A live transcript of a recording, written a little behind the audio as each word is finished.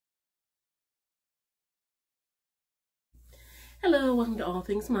Hello, welcome to All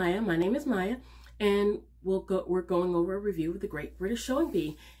Things Maya. My name is Maya, and we're going over a review of the Great British Sewing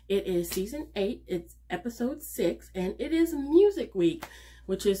Bee. It is season 8, it's episode 6, and it is Music Week,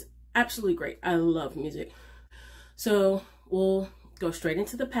 which is absolutely great. I love music. So we'll go straight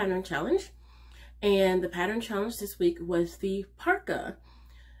into the pattern challenge. And the pattern challenge this week was the parka.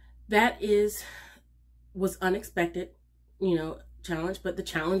 That was unexpected, challenge, but the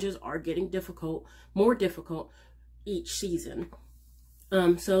challenges are getting more difficult each season.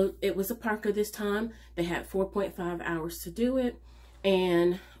 So it was a parka this time. They had 4.5 hours to do it,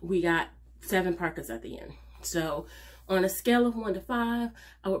 and we got 7 parkas at the end. So on a scale of 1 to 5,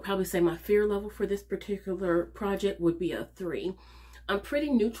 I would probably say my fear level for this particular project would be a 3. I'm pretty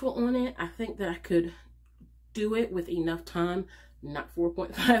neutral on it. I think that I could do it with enough time, not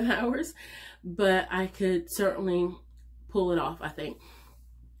 4.5 hours, but I could certainly pull it off, I think.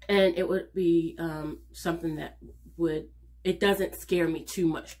 And it would be something that it doesn't scare me too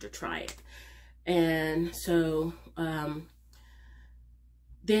much to try it. And so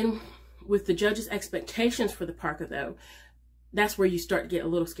then with the judges' expectations for the parka, though, that's where you start to get a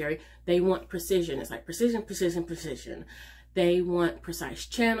little scary. They want precision. It's like precision, precision, precision. They want precise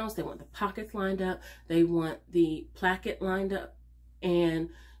channels. They want the pockets lined up. They want the placket lined up. And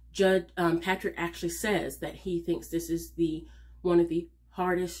Judge Patrick actually says that he thinks this is one of the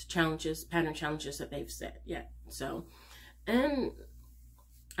hardest pattern challenges that they've set yet. So, and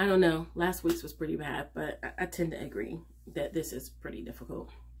I don't know, last week's was pretty bad, but I tend to agree that this is pretty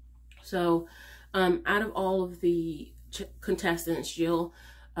difficult. So out of all of the contestants, Jill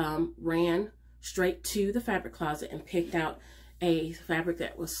ran straight to the fabric closet and picked out a fabric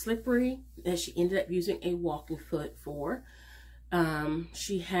that was slippery that she ended up using a walking foot for.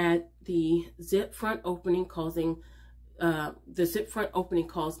 She had the zip front opening caused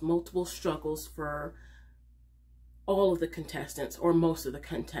multiple struggles for all of the contestants, or most of the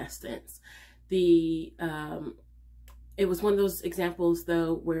contestants. It was one of those examples,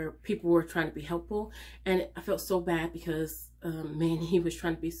 though, where people were trying to be helpful, and I felt so bad because Manny was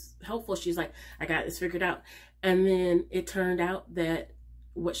trying to be helpful. She's like, I got this figured out. And then it turned out that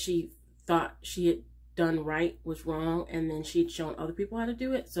what she thought she had done right was wrong, and then she'd shown other people how to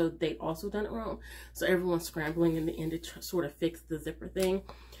do it, so they'd also done it wrong. So everyone's scrambling in the end to sort of fix the zipper thing.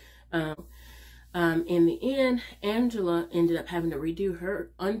 In the end, Angela ended up having to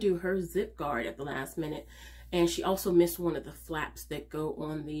undo her zip guard at the last minute, and she also missed one of the flaps that go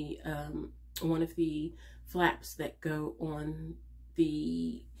on the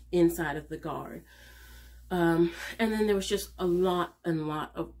inside of the guard. And then there was just a lot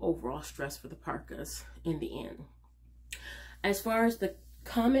of overall stress for the parkas in the end. As far as the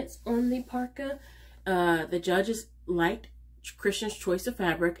comments on the parka, the judges liked Christian's choice of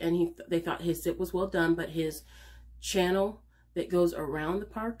fabric, and they thought his zip was well done, but his channel that goes around the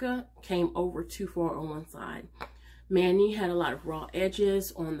parka came over too far on one side. Manny had a lot of raw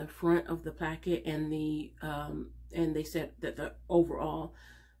edges on the front of the placket, and they said that the overall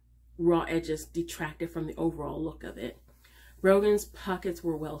raw edges detracted from the overall look of it. Brogan's pockets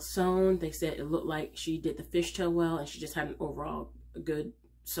were well sewn. They said it looked like she did the fishtail well, and she just had an overall good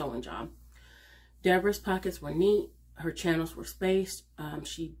sewing job. Deborah's pockets were neat. Her channels were spaced.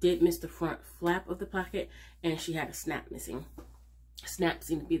 She did miss the front flap of the pocket, and she had a snap missing. Snaps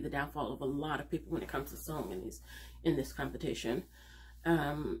seem to be the downfall of a lot of people when it comes to sewing in this competition.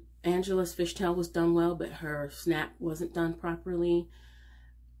 Angela's fishtail was done well, but her snap wasn't done properly.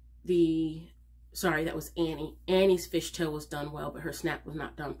 Sorry, that was Annie. Annie's fishtail was done well, but her snap was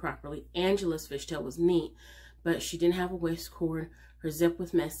not done properly. Angela's fishtail was neat, but she didn't have a waist cord. Her zip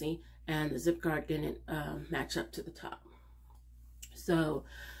was messy, and the zip guard didn't match up to the top. So,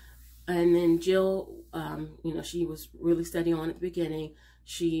 and then Jill, she was really steady on at the beginning.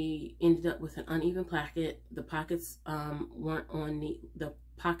 She ended up with an uneven placket. The pockets weren't on neat. The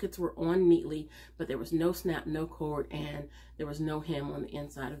pockets were on neatly, but there was no snap, no cord, and there was no hem on the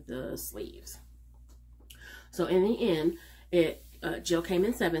inside of the sleeves. So in the end, Jill came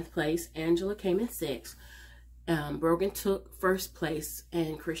in 7th place. Angela came in 6th. Brogan took 1st place,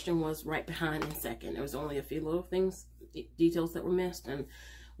 and Christian was right behind in 2nd. There was only a few little details that were missed, and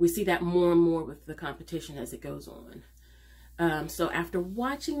we see that more and more with the competition as it goes on. So after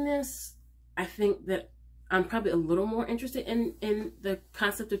watching this, I think that I'm probably a little more interested in the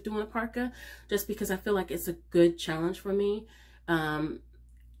concept of doing a parka, just because I feel like it's a good challenge for me.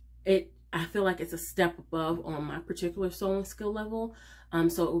 I feel like it's a step above on my particular sewing skill level.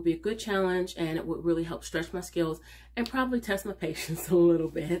 So it would be a good challenge, and it would really help stretch my skills and probably test my patience a little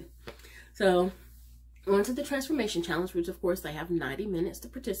bit. So on to the transformation challenge, which of course they have 90 minutes to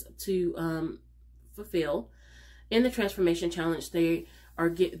fulfill. in the transformation challenge,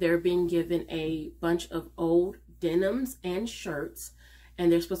 they're being given a bunch of old denims and shirts,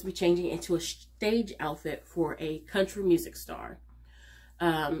 and they're supposed to be changing into a stage outfit for a country music star.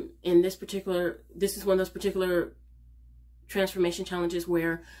 This is one of those particular transformation challenges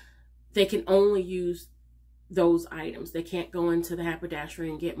where they can only use those items. They can't go into the haberdashery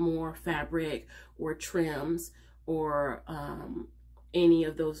and get more fabric or trims or any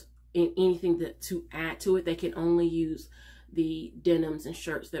of those, anything to add to it. They can only use the denims and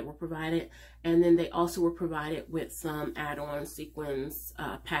shirts that were provided. And then they also were provided with some add-on sequins,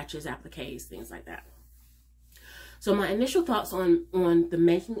 patches, appliques, things like that. So my initial thoughts on the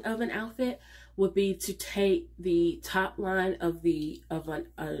making of an outfit would be to take the top line of a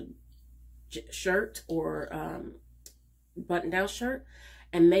shirt or button-down shirt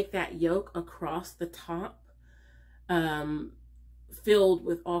and make that yoke across the top filled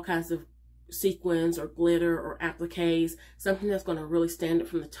with all kinds of sequins or glitter or appliques, something that's going to really stand it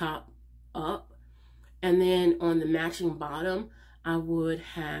from the top up. And then on the matching bottom, I would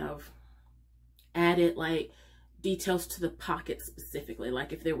have added like details to the pockets specifically,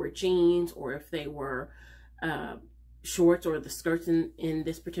 like if they were jeans or if they were shorts or the skirts in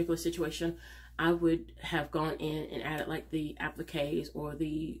this particular situation. I would have gone in and added like the appliques or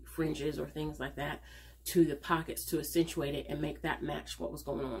the fringes or things like that to the pockets to accentuate it and make that match what was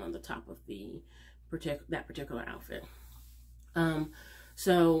going on the top of that particular outfit.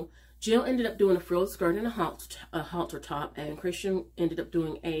 So Jill ended up doing a frilled skirt and a halter top, and Christian ended up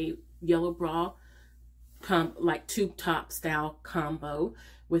doing a yellow bra, like tube top style combo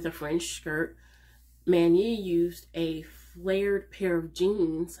with a fringe skirt. Manye used a flared pair of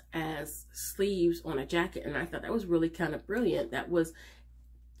jeans as sleeves on a jacket, and I thought that was really kind of brilliant. That was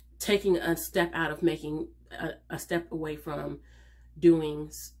taking a step out of making a step away from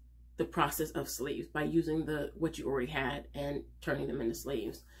doing the process of sleeves by using what you already had and turning them into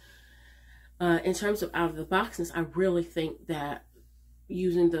sleeves. In terms of out of the boxness, I really think that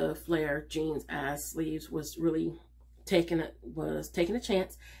using the flare jeans as sleeves was really taking a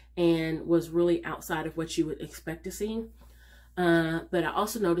chance and was really outside of what you would expect to see. But I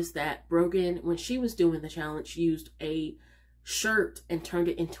also noticed that Brogan, when she was doing the challenge, used a shirt and turned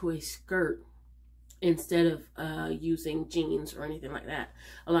it into a skirt instead of using jeans or anything like that.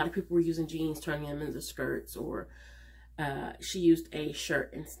 A lot of people were using jeans, turning them into skirts, or she used a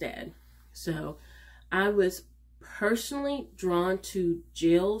shirt instead. So I was personally drawn to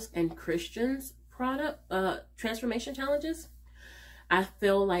Jill's and Christian's transformation challenges. I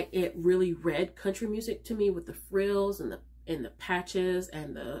feel like it really read country music to me with the frills and the patches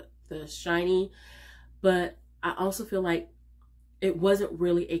and the shiny, but I also feel like it wasn't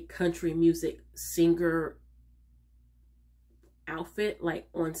really a country music singer outfit like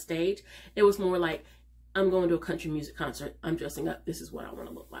on stage. It was more like, I'm going to a country music concert, I'm dressing up, this is what I want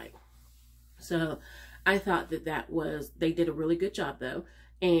to look like. So I thought they did a really good job though.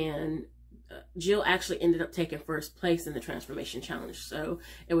 And Jill actually ended up taking first place in the transformation challenge. So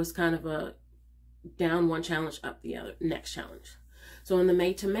it was kind of a down one challenge, up the other next challenge. So in the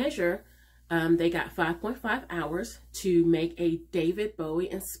made to measure, they got 5.5 hours to make a David Bowie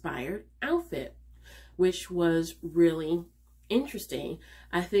inspired outfit, which was really interesting.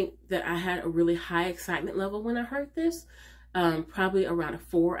 I think that I had a really high excitement level when I heard this, probably around a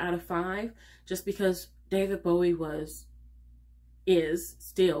 4 out of 5, just because David Bowie is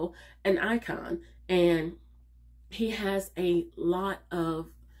still an icon, and he has a lot of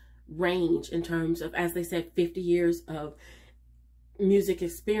range in terms of, as they said, 50 years of music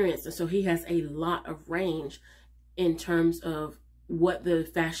experience. And so he has a lot of range in terms of what the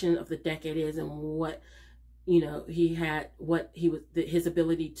fashion of the decade is and what, his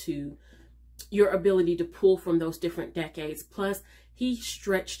ability to, your ability to pull from those different decades. Plus he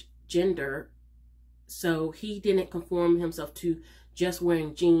stretched gender, so he didn't conform himself to just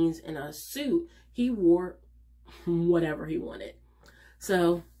wearing jeans and a suit. He wore whatever he wanted.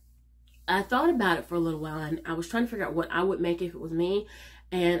 So I thought about it for a little while, and I was trying to figure out what I would make if it was me.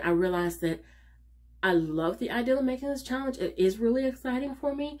 And I realized that I love the idea of making this challenge. It is really exciting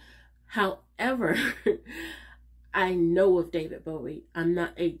for me. However, I know of David Bowie. I'm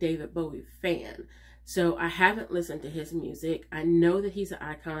not a David Bowie fan. So I haven't listened to his music. I know that he's an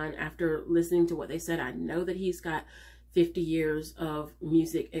icon. After listening to what they said, I know that he's got 50 years of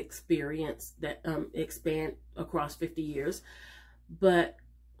music experience that expand across 50 years. But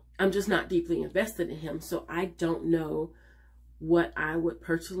I'm just not deeply invested in him. So I don't know what I would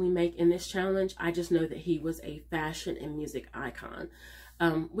personally make in this challenge. I just know that he was a fashion and music icon,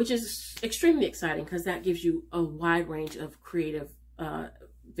 which is extremely exciting because that gives you a wide range of creative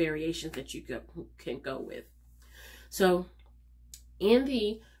variations that you can go with. So in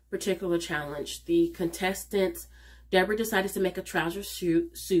the particular challenge, the contestants, Deborah decided to make a trouser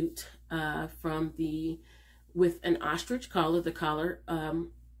suit with an ostrich collar. The collar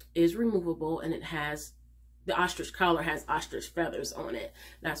is removable, and the ostrich collar has ostrich feathers on it.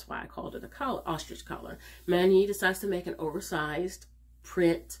 That's why I called it a ostrich collar. Manny decides to make an oversized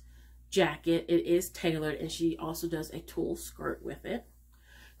print jacket. It is tailored, and she also does a tulle skirt with it.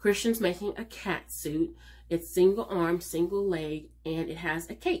 Christian's making a cat suit. It's single arm, single leg, and it has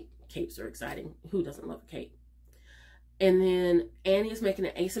a cape. Capes are exciting. Who doesn't love a cape? And then Annie is making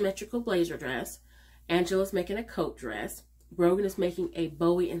an asymmetrical blazer dress. Angela's making a coat dress. Brogan is making a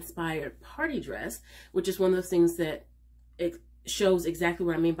Bowie-inspired party dress, which is one of those things that it shows exactly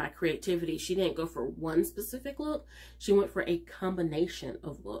what I mean by creativity. She didn't go for one specific look. She went for a combination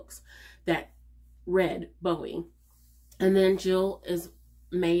of looks that read Bowie. And then Jill is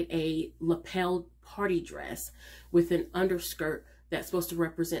made a lapelled party dress with an underskirt that's supposed to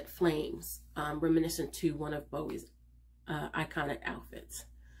represent flames, reminiscent to one of Bowie's iconic outfits.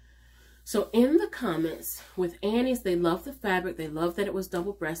 So in the comments with Annie's, they loved the fabric, they loved that it was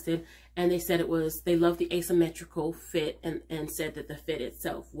double-breasted, and they said they loved the asymmetrical fit and said that the fit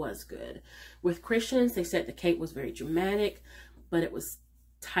itself was good. With Christian's, they said the cape was very dramatic, but it was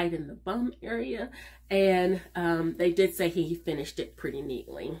tight in the bum area, and they did say he finished it pretty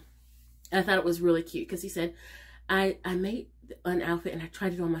neatly. I thought it was really cute because he said, I made an outfit and I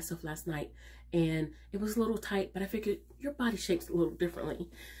tried it on myself last night, and it was a little tight, but I figured your body shapes a little differently.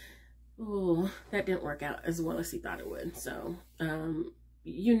 Oh, that didn't work out as well as he thought it would. So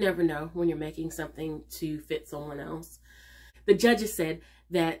you never know when you're making something to fit someone else. The judges said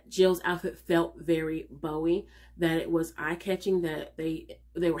that Jill's outfit felt very Bowie, that it was eye-catching, that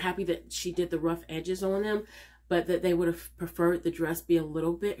they were happy that she did the rough edges on them, but that they would have preferred the dress be a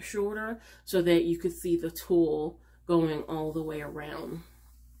little bit shorter so that you could see the tulle going all the way around.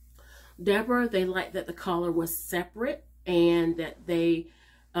 Deborah, they liked that the collar was separate and that the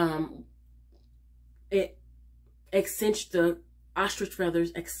ostrich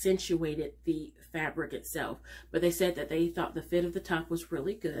feathers accentuated the fabric itself, but they said that they thought the fit of the top was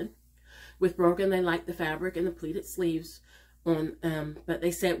really good. With Brogan, they liked the fabric and the pleated sleeves on, but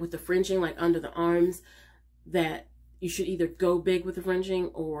they said with the fringing, like under the arms, that you should either go big with the fringing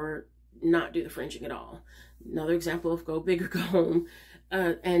or not do the fringing at all. Another example of go big or go home.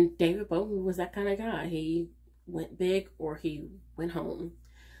 And David Bowie was that kind of guy. He went big or he went home.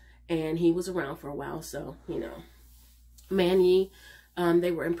 And he was around for a while, so, you know. Manny,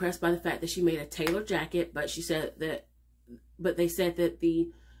 they were impressed by the fact that she made a tailored jacket, but they said that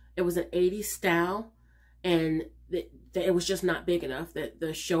it was an 80s style, and that it was just not big enough, that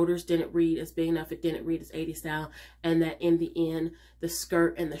the shoulders didn't read as big enough, it didn't read as 80s style, and that in the end, the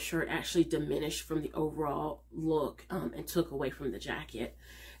skirt and the shirt actually diminished from the overall look and took away from the jacket.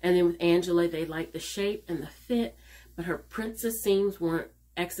 And then with Angela, they liked the shape and the fit, but her princess seams weren't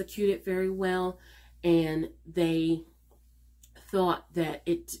executed very well, and they thought that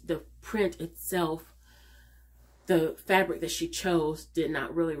the print itself, the fabric that she chose, did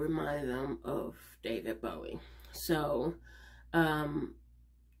not really remind them of David Bowie. So I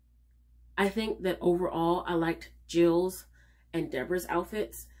think that overall I liked Jill's and Deborah's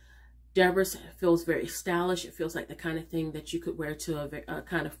outfits. Deborah's feels very stylish. It feels like the kind of thing that you could wear to a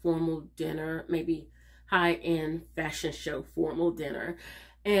kind of formal dinner, maybe high-end fashion show formal dinner.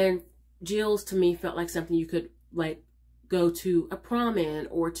 And Jill's, to me, felt like something you could like go to a prom in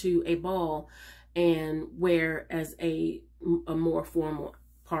or to a ball and wear as a more formal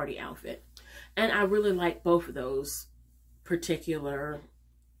party outfit. And I really like both of those particular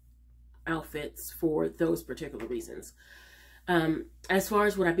outfits for those particular reasons. As far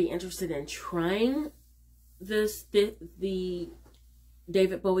as would I be interested in trying the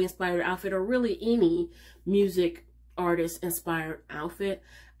David Bowie inspired outfit, or really any music artist inspired outfit,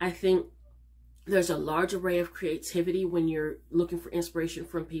 I think there's a large array of creativity when you're looking for inspiration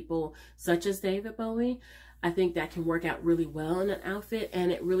from people such as David Bowie. I think that can work out really well in an outfit,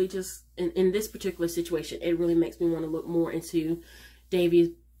 and it really just, in this particular situation, it really makes me want to look more into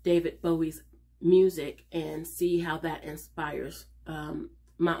David Bowie's music and see how that inspires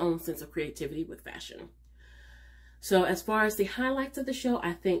my own sense of creativity with fashion. So as far as the highlights of the show,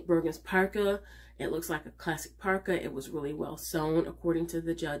 I think Brogan's parka, it looks like a classic parka. It was really well sewn according to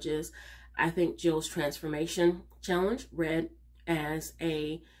the judges. I think Jill's transformation challenge read as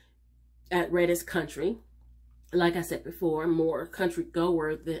country. Like I said before, more country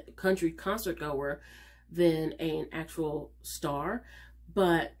concert goer than an actual star,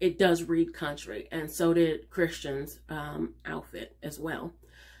 but it does read country, and so did Christian's outfit as well.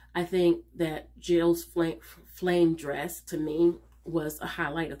 I think that Jill's flame dress, to me, was a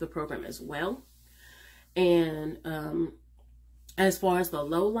highlight of the program as well. And as far as the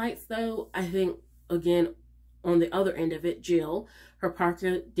low lights, though, I think, again, on the other end of it, Jill, her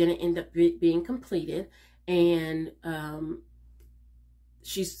parka didn't end up being completed. And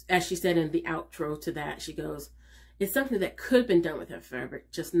as she said in the outro to that, she goes, it's something that could have been done with her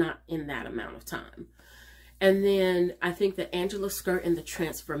fabric, just not in that amount of time. And then I think that Angela's skirt in the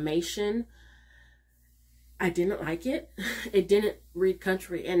transformation, I didn't like it. It didn't read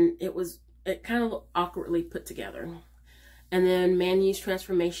country, and it kind of awkwardly put together. And then Manny's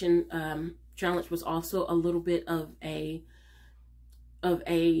transformation challenge was also a little bit of a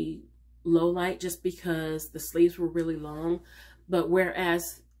low light, just because the sleeves were really long. But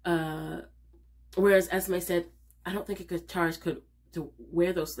whereas Esme said, I don't think a guitarist could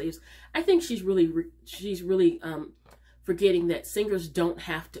wear those sleeves. I think she's really forgetting that singers don't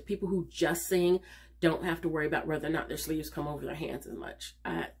have to, people who just sing don't have to worry about whether or not their sleeves come over their hands as much.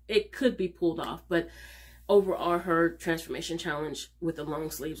 It could be pulled off, but overall, her transformation challenge with the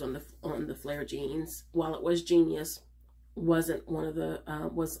long sleeves on the flare jeans, while it was genius, wasn't one of the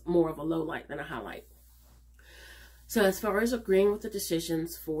was more of a low light than a highlight. So as far as agreeing with the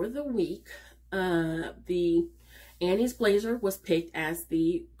decisions for the week, the Annie's blazer was picked as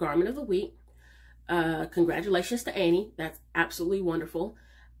the garment of the week. Congratulations to Annie. That's absolutely wonderful.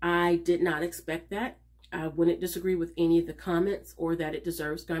 I did not expect that. I wouldn't disagree with any of the comments or that it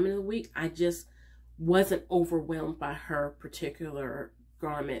deserves garment of the week. I just wasn't overwhelmed by her particular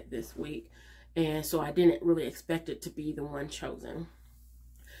garment this week. And so I didn't really expect it to be the one chosen.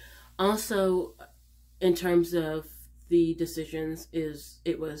 Also, in terms of the decisions,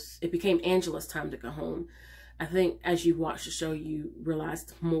 it became Angela's time to go home. I think as you watch the show, you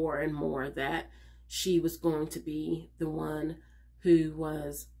realized more and more that she was going to be the one who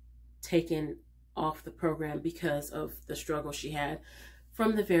was taken off the program because of the struggle she had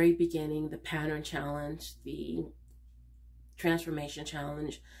from the very beginning, the pattern challenge, the transformation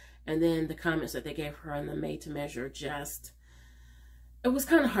challenge, and then the comments that they gave her on the Made to Measure. Just, it was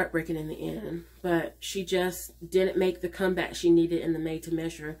kind of heartbreaking in the end, but she just didn't make the comeback she needed in the Made to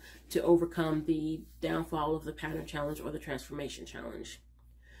Measure to overcome the downfall of the pattern challenge or the transformation challenge.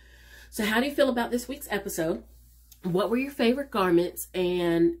 So how do you feel about this week's episode? What were your favorite garments?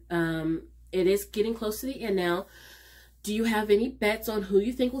 And it is getting close to the end now. Do you have any bets on who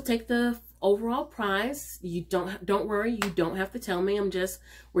you think will take the overall prize? You don't worry, you don't have to tell me.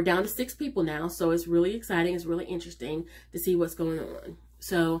 We're down to 6 people now, so it's really exciting. It's really interesting to see what's going on.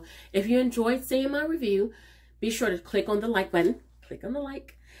 So if you enjoyed seeing my review, be sure to click on the like button. Click on the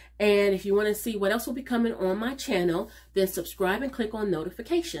like. And if you want to see what else will be coming on my channel, then subscribe and click on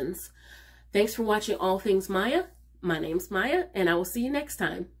notifications. Thanks for watching All Things Maya. My name's Maya, and I will see you next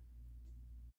time.